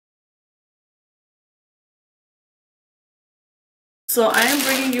So I am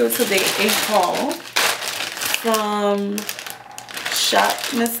bringing you today a haul from Shop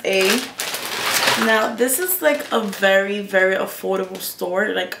Miss A. Now this is like a very affordable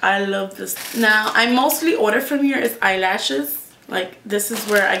store. Like I love this. Now I mostly order from here is eyelashes. Like this is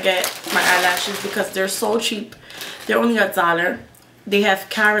where I get my eyelashes because they're so cheap. They're only $1. They have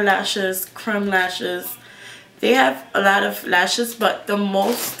carrot lashes, crumb lashes. They have a lot of lashes, but the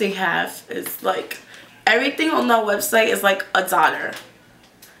most they have is like everything on that website is like $1.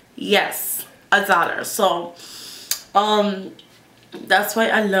 Yes, $1. So that's why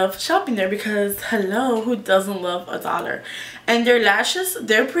I love shopping there, because hello, who doesn't love $1? And their lashes,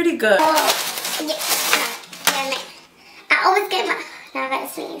 they're pretty good. Oh, yeah. I always get my, now I gotta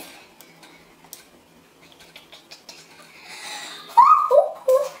sneeze.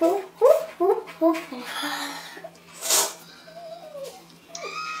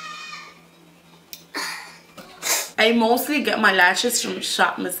 I mostly get my lashes from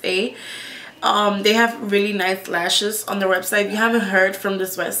Shop Miss A. They have really nice lashes on their website. If you haven't heard from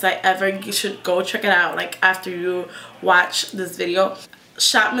this website ever, you should go check it out like after you watch this video.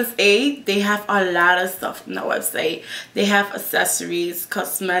 Shop Miss A, they have a lot of stuff on their website. They have accessories,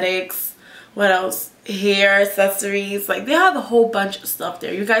 cosmetics, what else? Hair accessories. Like they have a whole bunch of stuff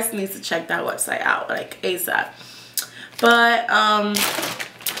there. You guys need to check that website out like ASAP. But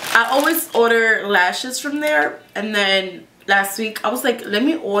I always order lashes from there, and then last week I was like, let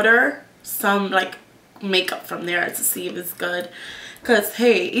me order some like makeup from there to see if it's good, because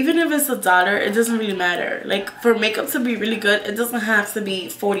hey, even if it's $1, it doesn't really matter. Like for makeup to be really good, it doesn't have to be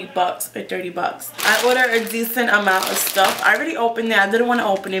 40 bucks or 30 bucks. I ordered a decent amount of stuff. I already opened it. I didn't want to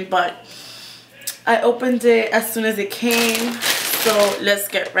open it, but I opened it as soon as it came. So let's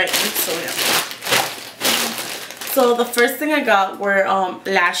get right into it. So the first thing I got were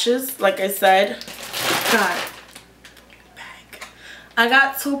lashes. Like I said, I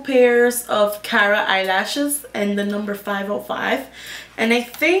got 2 pairs of Cara eyelashes and the number 505, and I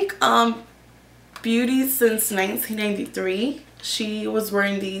think Beauty since 1993, she was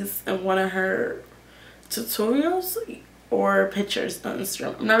wearing these in one of her tutorials or pictures on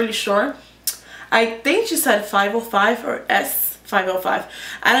Instagram. I'm not really sure. I think she said 505 or S505.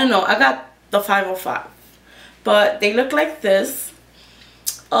 I don't know. I got the 505. But they look like this.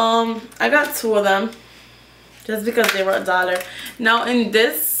 I got 2 of them just because they were $1. Now in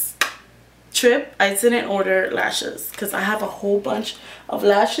this trip, I didn't order lashes because I have a whole bunch of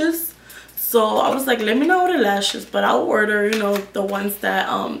lashes. So I was like, let me not order lashes, but I'll order, you know, the ones that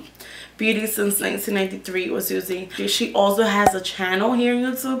Beauty since 1993 was using. She also has a channel here on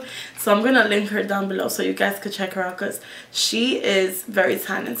YouTube, so I'm gonna link her down below so you guys could check her out, because she is very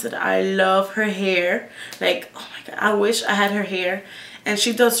talented. I love her hair. Like, oh my god, I wish I had her hair. And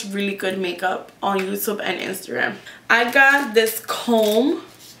she does really good makeup on YouTube and Instagram. I got this comb,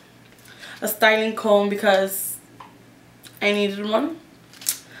 a styling comb, because I needed one.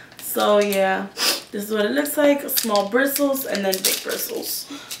 So yeah, this is what it looks like. Small bristles and then big bristles.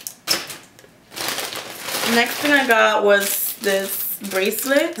 Next thing I got was this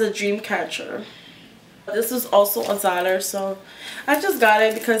bracelet, the dream catcher. This was also $1, so I just got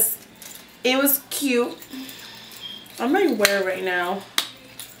it because it was cute. I might wear it right now.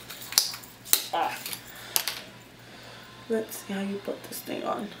 Let's see how you put this thing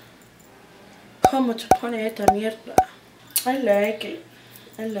on. Como te pone esta mierda? I like it.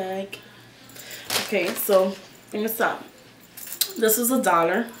 I like it. Okay, so let me stop. This was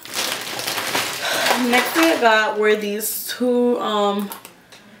 $1. Next thing I got were these 2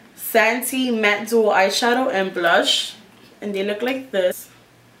 Santee matte dual eyeshadow and blush, and they look like this.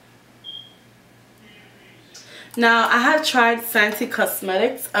 Now I have tried Santee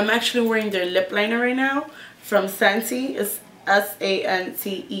Cosmetics. I'm actually wearing their lip liner right now from Santee. It's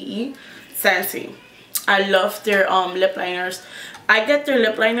S-A-N-T-E-E, Santee. I love their lip liners. I get their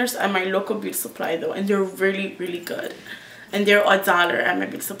lip liners at my local beauty supply though, and they're really good. And they're $1 at my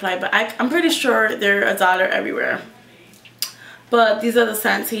beauty supply, but I'm pretty sure they're $1 everywhere. But these are the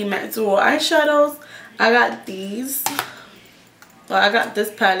Santee matte dual eyeshadows. I got these. Well, I got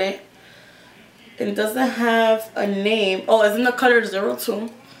this palette. It doesn't have a name. Oh, it's in the color 02.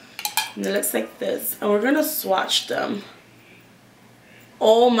 And it looks like this. And we're gonna swatch them.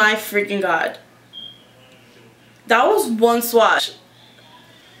 Oh my freaking god. That was one swatch.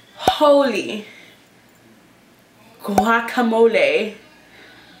 Holy guacamole.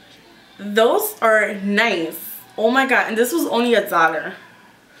 Those are nice. Oh my god. And this was only $1.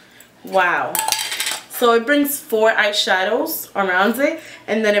 Wow. So it brings 4 eyeshadows around it,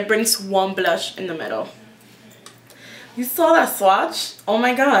 and then it brings 1 blush in the middle. You saw that swatch? Oh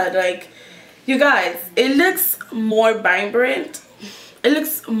my god, like, you guys, it looks more vibrant it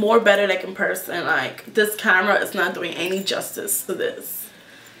looks more better like in person. Like this camera is not doing any justice to this.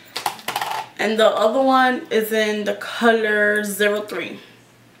 And the other one is in the color 03.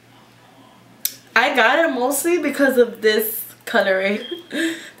 I got it mostly because of this color right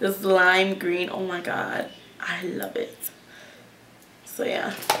here. This lime green. Oh my god, I love it. So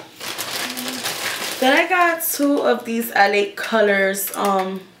yeah. Then I got two of these LA Colors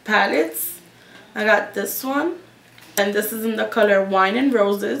palettes. I got this one, and this is in the color Wine and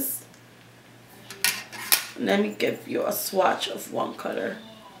Roses. Let me give you a swatch of one color.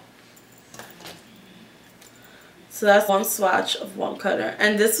 So that's one swatch of one color,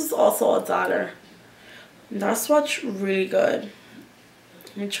 and this is also $1. That swatch really good.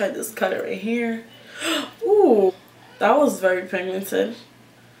 Let me try this color right here. Ooh, that was very pigmented.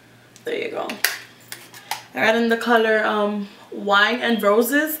 There you go. I got in the color Wine and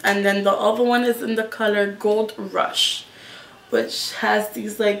Roses, and then the other one is in the color Gold Rush, which has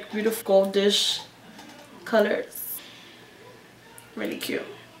these like beautiful goldish colors. Really cute.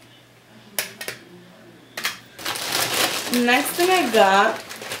 Next thing I got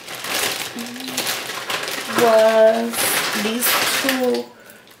was these two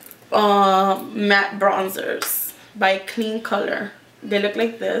matte bronzers by Clean Color. They look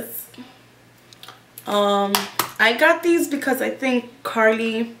like this. I got these because I think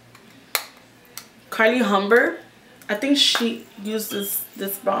Carly Humber, I think she uses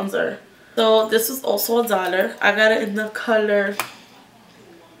this bronzer. So this was also $1. I got it in the color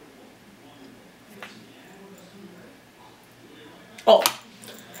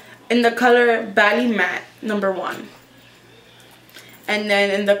in the color Bali Matte number 1, and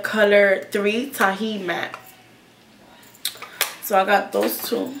then in the color 3 Tahi Matte. So I got those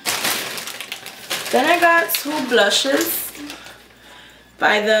two. Then I got two blushes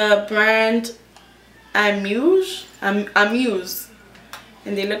by the brand Amuse, and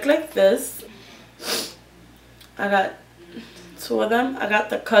they look like this. I got two of them. I got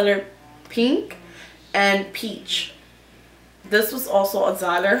the color Pink and Peach. This was also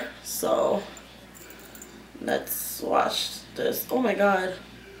 $1, so let's swatch this. Oh my god,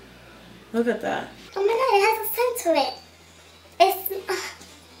 look at that. Oh my god, it has a scent to it.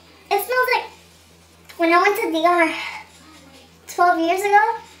 It smells like when I went to DR 12 years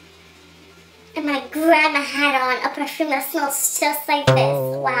ago, and my grandma had on a perfume that smells just like this.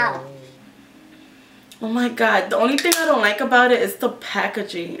 Wow. Oh my god, the only thing I don't like about it is the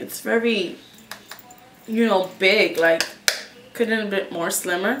packaging. It's very, you know, big. Like, could have been a bit more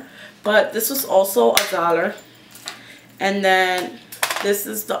slimmer. But this was also $1. And then this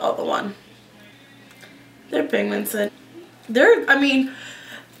is the other one. They're pigmented. They're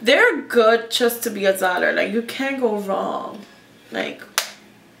good just to be $1. Like, you can't go wrong. Like,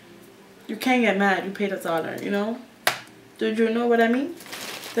 you can't get mad. You paid $1, you know? Did you know what I mean?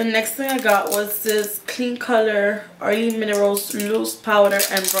 The next thing I got was this Clean Color Oily Minerals Loose Powder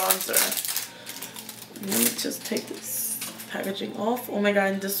and Bronzer. Let me just take this packaging off. Oh my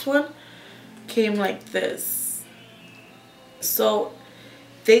god, and this one came like this. So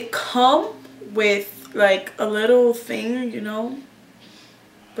they come with like a little thing, you know,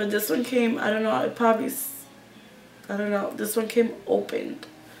 but this one came, I don't know, this one came opened,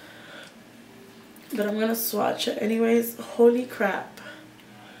 but I'm gonna swatch it anyways. Holy crap.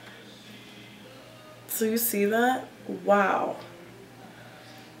 So you see that? Wow,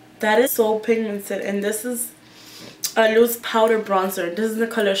 that is so pigmented. And this is a loose powder bronzer. This is the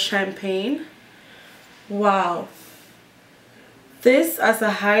color Champagne. Wow, this as a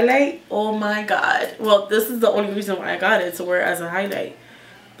highlight, oh my god. Well, this is the only reason why I got it, to wear it as a highlight.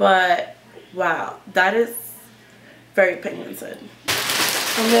 But wow, that is very pigmented.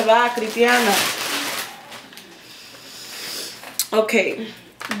 ¿Dónde va, Cristiana? Okay,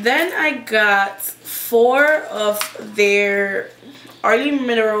 then I got 4 of their Oily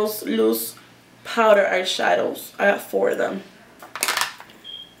Minerals Loose Powder eyeshadows. I got 4 of them.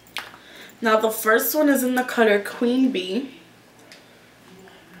 Now the first one is in the color Queen Bee.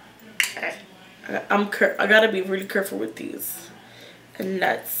 I gotta be really careful with these. And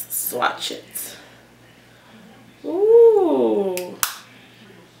let's swatch it. Ooh,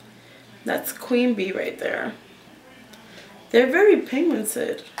 that's Queen Bee right there. They're very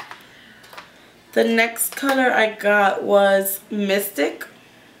pigmented. The next color I got was Mystic.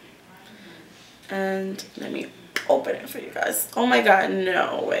 And let me open it for you guys. Oh my god,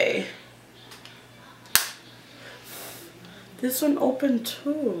 no way. This one opened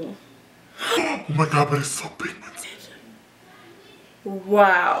too. Oh my god, but it's so pigmented.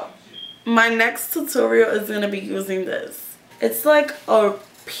 Wow. My next tutorial is going to be using this. It's like a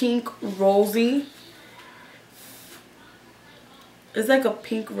pink rosy. It's like a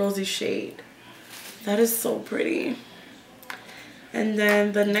pink rosy shade. That is so pretty. And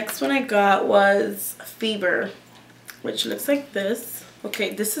then the next one I got was Fever, which looks like this.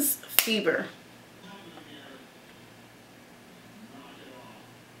 Okay, this is Fever.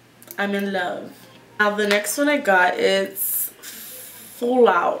 I'm in love. Now the next one I got is Full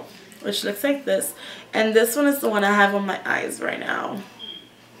Out, which looks like this. And this one is the one I have on my eyes right now.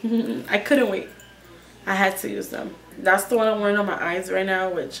 I couldn't wait. I had to use them. That's the one I'm wearing on my eyes right now,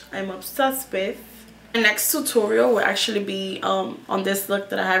 which I'm obsessed with. The next tutorial will actually be on this look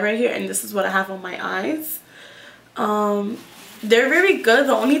that I have right here, and this is what I have on my eyes. They're very good.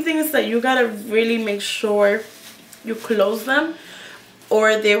 The only thing is that you gotta really make sure you close them,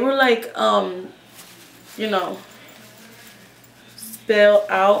 or they will like you know, spill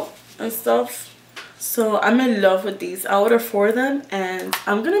out and stuff. So I'm in love with these. I ordered 4 of them, and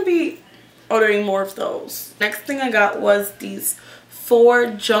I'm gonna be ordering more of those. Next thing I got was these 4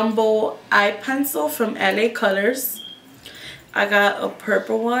 jumbo eye pencil from LA Colors. I got a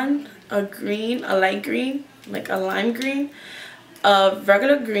purple one, a green, a light green, like a lime green, a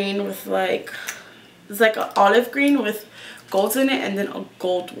regular green with like, it's like an olive green with gold in it, and then a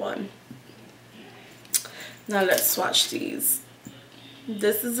gold one. Now let's swatch these.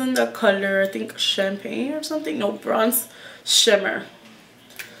 This is in the color, I think champagne or something. No, bronze shimmer.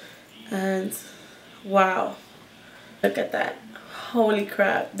 And wow, look at that. Holy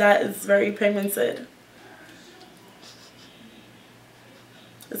crap, that is very pigmented.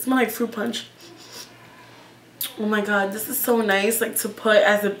 It smells like fruit punch. Oh my god, this is so nice, like to put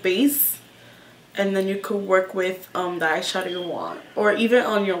as a base, and then you could work with the eyeshadow you want, or even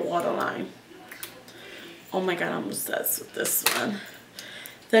on your waterline. Oh my god, I'm obsessed with this one.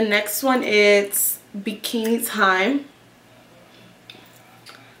 The next one is Bikini Time,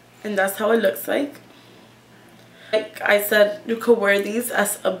 and that's how it looks like. Like I said, you could wear these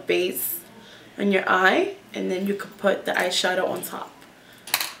as a base on your eye, and then you could put the eyeshadow on top.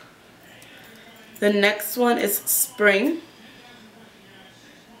 The next one is Spring.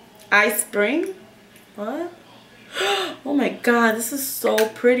 Eye Spring. What? Oh my god, this is so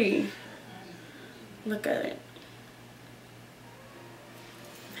pretty. Look at it.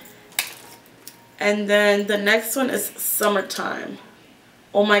 And then the next one is Summertime.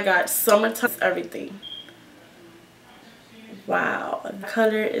 Oh my god, summertime is everything. Wow, the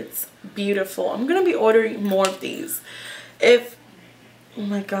color, it's beautiful. I'm gonna be ordering more of these. Oh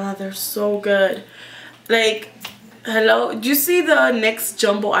my god, they're so good. Like, hello, do you see the NYX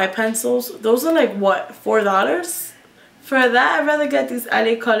jumbo eye pencils? Those are like what, $4? For that, I'd rather get these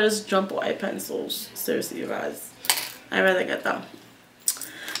LA Colors jumbo eye pencils. Seriously, you guys, I'd rather get them.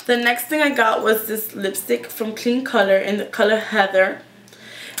 The next thing I got was this lipstick from Clean Color in the color Heather.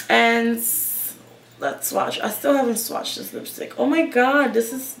 And let's swatch. I still haven't swatched this lipstick. Oh my god,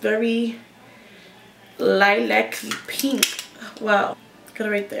 this is very lilac pink. Wow, look at it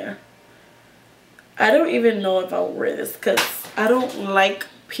right there. I don't even know if I'll wear this because I don't like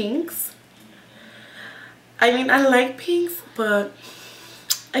pinks. I mean, I like pinks, but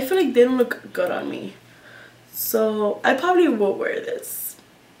I feel like they don't look good on me. So I probably will wear this.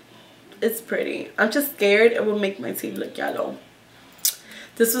 It's pretty. I'm just scared it will make my teeth look yellow.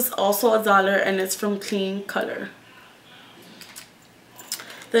 This was also $1, and it's from Clean Color.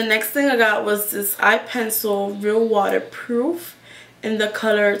 The next thing I got was this eye pencil, real waterproof, in the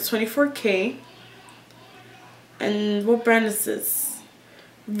color 24K. And what brand is this?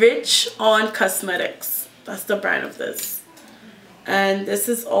 Rich On Cosmetics. That's the brand of this. And this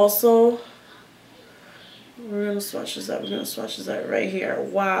is also, we're gonna swatch this out. We're gonna swatch this out right here.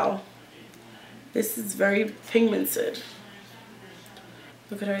 Wow. This is very pigmented.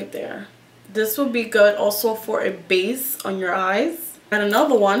 Look at it right there. This will be good also for a base on your eyes. And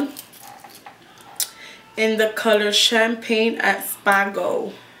another one in the color Champagne at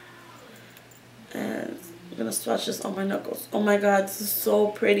Spago. And I'm gonna swatch this on my knuckles. Oh my god, this is so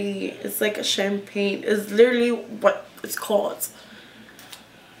pretty. It's like a champagne. It's literally what it's called.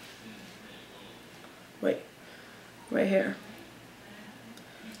 Wait, right here.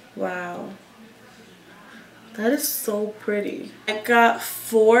 Wow. That is so pretty. I got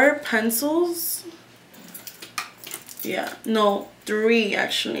 4 pencils. Yeah, no, 3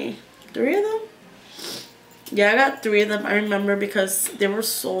 actually. 3 of them? Yeah, I got 3 of them. I remember because they were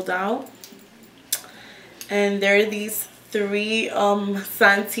sold out. And there are these 3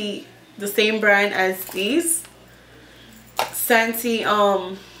 Santi, the same brand as these. Santi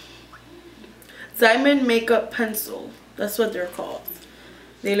Diamond Makeup Pencil. That's what they're called.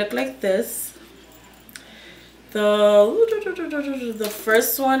 They look like this. The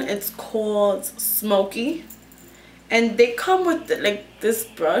first one, it's called Smoky, And they come with like this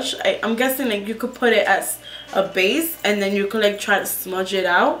brush. I'm guessing like you could put it as a base and then you could like try to smudge it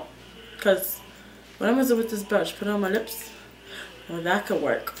out. Because what am I doing with this brush? Put it on my lips? Well, that could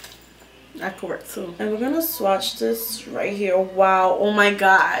work. That could work too. And we're going to swatch this right here. Wow. Oh my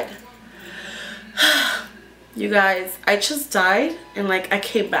god. You guys, I just died and like I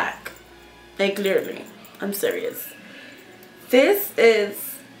came back. Like literally. I'm serious. This is...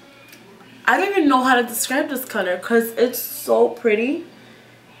 I don't even know how to describe this color because it's so pretty.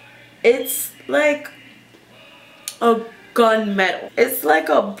 It's like a gunmetal. It's like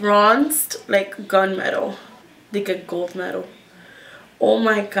a bronzed like gunmetal. Like a gold metal. Oh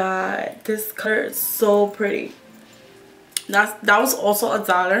my god. This color is so pretty. That was also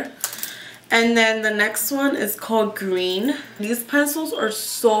 $1. And then the next one is called Green. These pencils are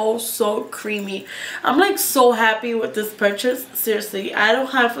so creamy. I'm like so happy with this purchase. Seriously, I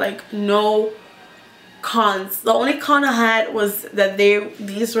don't have like no cons. The only con I had was that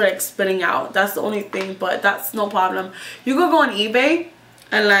these were like spitting out. That's the only thing, but that's no problem. You could go on eBay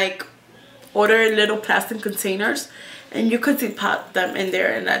and like order little plastic containers and you could depot them in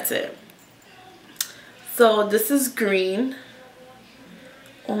there and that's it. So this is Green.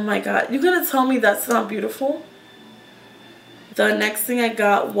 Oh my god, you're gonna tell me that's not beautiful? The next thing I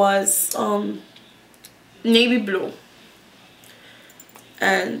got was navy blue.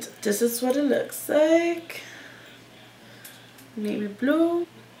 And this is what it looks like. Navy blue.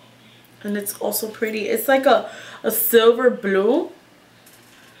 And it's also pretty. It's like a silver blue.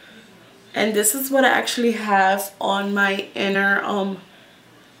 And this is what I actually have on my inner, on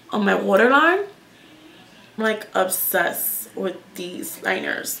my waterline. I'm like obsessed with these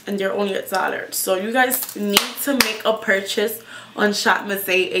liners and they're only $1. So you guys need to make a purchase on Shop Miss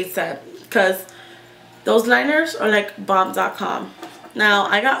A ASAP because those liners are like bomb.com. Now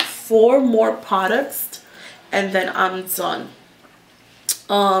I got 4 more products and then I'm done.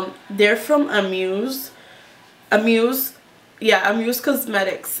 They're from Amuse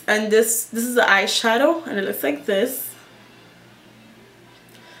Cosmetics, and this is the eyeshadow and it looks like this,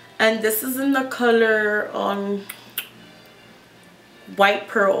 and this is in the color White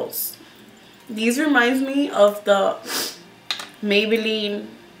Pearls. These reminds me of the Maybelline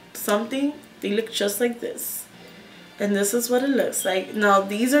something. They look just like this, and this is what it looks like. Now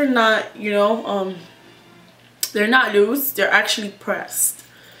these are not, you know, they're not loose, they're actually pressed.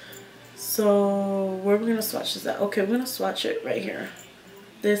 So where are we gonna swatch this at? Okay, we're gonna swatch it right here.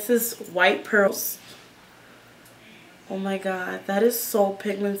 This is White Pearls. Oh my god, that is so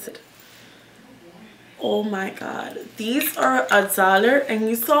pigmented. Oh my god, these are $1 and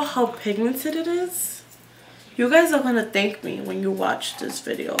you saw how pigmented it is? You guys are gonna thank me when you watch this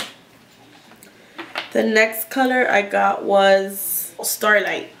video. The next color I got was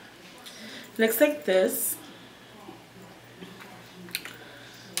Starlight. Looks like this.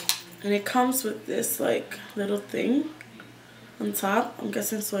 And it comes with this like little thing on top. I'm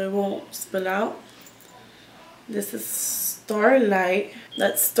guessing so it won't spill out. This is Starlight.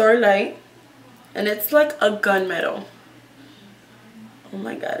 That's Starlight. And it's like a gunmetal. Oh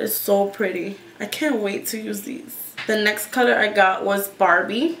my god, it's so pretty. I can't wait to use these. The next color I got was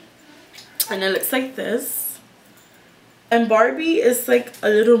Barbie. And it looks like this. And Barbie is like a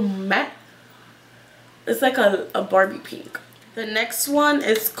little matte. It's like a Barbie pink. The next one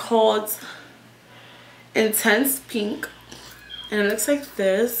is called Intense Pink. And it looks like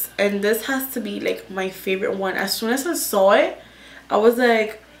this. And this has to be like my favorite one. As soon as I saw it, I was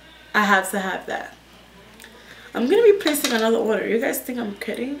like, I have to have that. I'm gonna be placing another order. You guys think I'm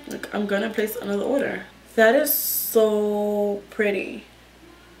kidding? Like, I'm gonna place another order. That is so pretty.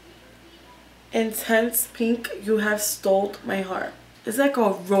 Intense Pink, you have stole my heart. It's like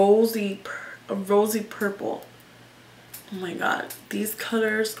a rosy purple. Oh my god, these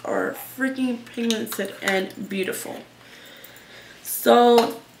colors are freaking pigmented and beautiful.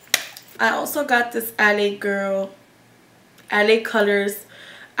 So I also got this LA Colors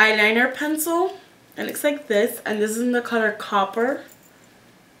eyeliner pencil. It looks like this, and this is in the color Copper.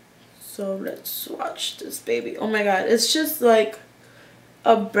 So let's swatch this baby. Oh my god, it's just like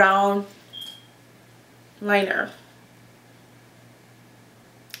a brown liner.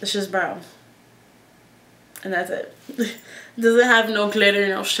 It's just brown. And that's it. It doesn't have no glitter,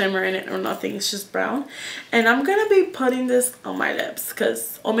 no shimmer in it or nothing. It's just brown. And I'm gonna be putting this on my lips,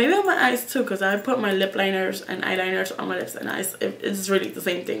 or maybe on my eyes too, because I put my lip liners and eyeliners on my lips and eyes. It's really the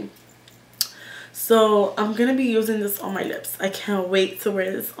same thing. So I'm gonna be using this on my lips. I can't wait to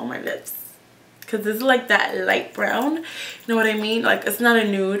wear this on my lips, because this is like that light brown. You know what I mean? Like, it's not a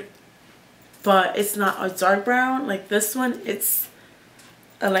nude, but it's not a dark brown. Like this one, it's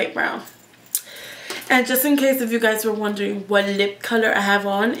a light brown. And just in case if you guys were wondering what lip color I have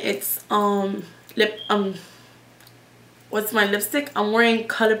on, it's what's my lipstick? I'm wearing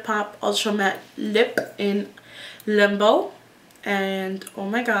ColourPop Ultra Matte Lip in Limbo, and oh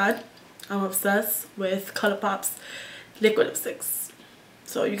my god, I'm obsessed with ColourPop's liquid lipsticks.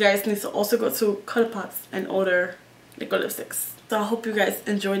 So you guys need to also go to ColourPop's and order liquid lipsticks. So I hope you guys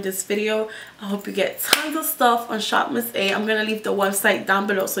enjoyed this video. I hope you get tons of stuff on Shop Miss A. I'm gonna leave the website down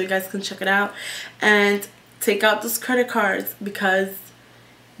below so you guys can check it out, and take out those credit cards because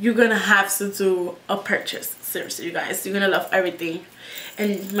you're gonna have to do a purchase. Seriously, you guys, you're gonna love everything.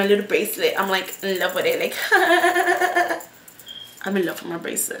 And my little bracelet, I'm like in love with it. Like I'm in love with my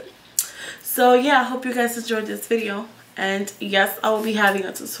bracelet. So yeah, I hope you guys enjoyed this video, and yes, I will be having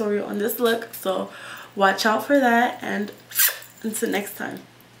a tutorial on this look, so watch out for that, and until next time.